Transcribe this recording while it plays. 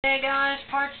Hey guys,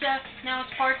 now it's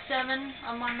part 7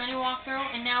 of my mini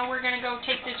walkthrough, and now we're gonna go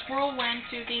take this whirlwind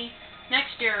to the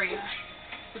next area,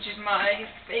 which is my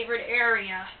favorite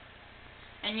area,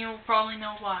 and you'll probably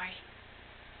know why.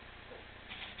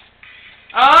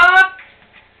 Uh-oh!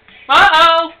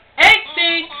 Hey,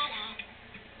 Steve!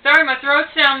 Sorry, my throat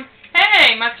sounds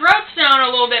a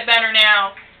little bit better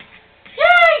now.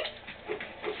 Yay!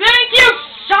 Thank you,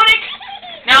 Sonic!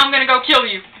 Now I'm gonna go kill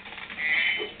you.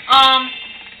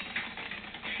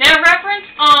 Now reference,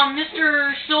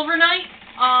 Mr. Silver Knight,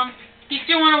 he's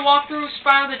doing a walkthrough of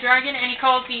Spyro the Dragon, and he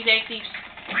calls these theif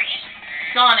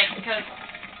Sonic, because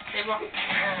they were...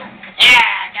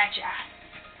 Yeah, gotcha.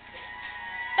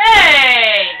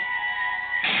 Hey!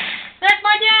 That's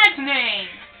my dad's name!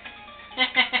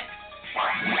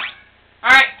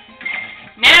 Alright,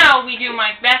 now we do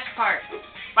my best part.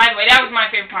 By the way, that was my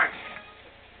favorite part.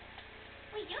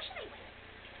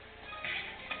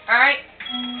 Alright,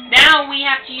 now we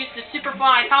have to use the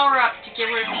Superfly power-up to get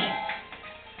rid of these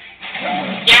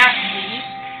gas fleas.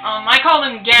 I call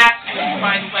them gas fleas,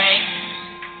 by the way.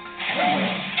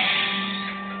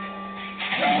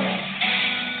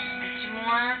 Two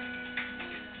more.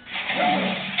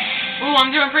 Ooh,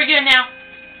 I'm doing pretty good now.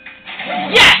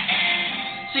 Yes!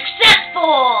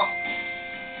 Successful!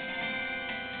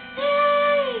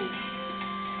 Yay!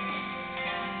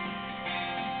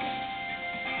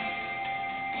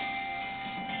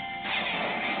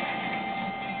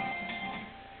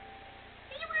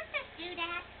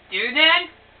 Do that?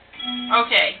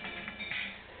 Okay.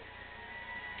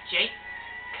 Jake?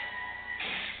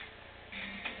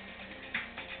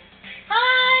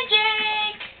 Hi,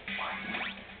 Jake!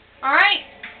 Alright.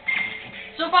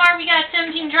 So far we got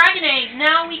 17 dragon eggs.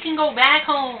 Now we can go back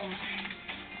home.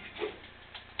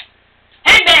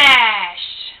 Head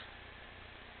bash!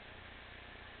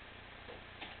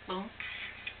 Boom.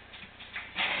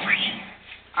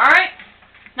 Alright.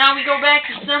 Now we go back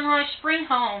to Samurai Spring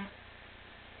home.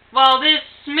 Well, this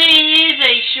mini is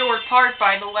a short part,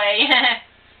 by the way.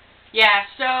 Yeah,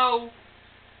 so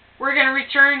we're going to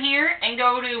return here and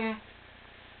go to...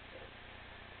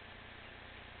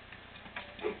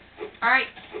 Alright.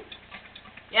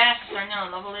 Yes, I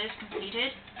know, level is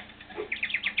completed.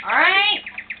 Alright.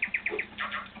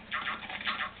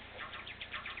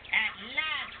 At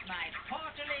last, my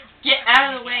portal is... Get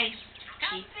out of the way.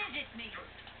 Come visit me.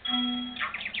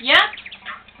 Yep.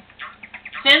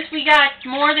 Since we got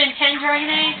more than 10 dragon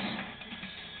eggs,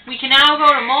 we can now go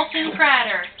to Molten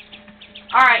Crater.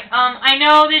 Alright, I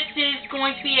know this is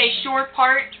going to be a short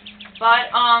part,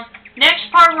 but, next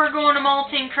part we're going to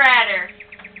Molten Crater.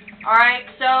 Alright,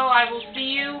 so I will see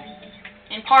you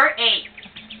in part 8.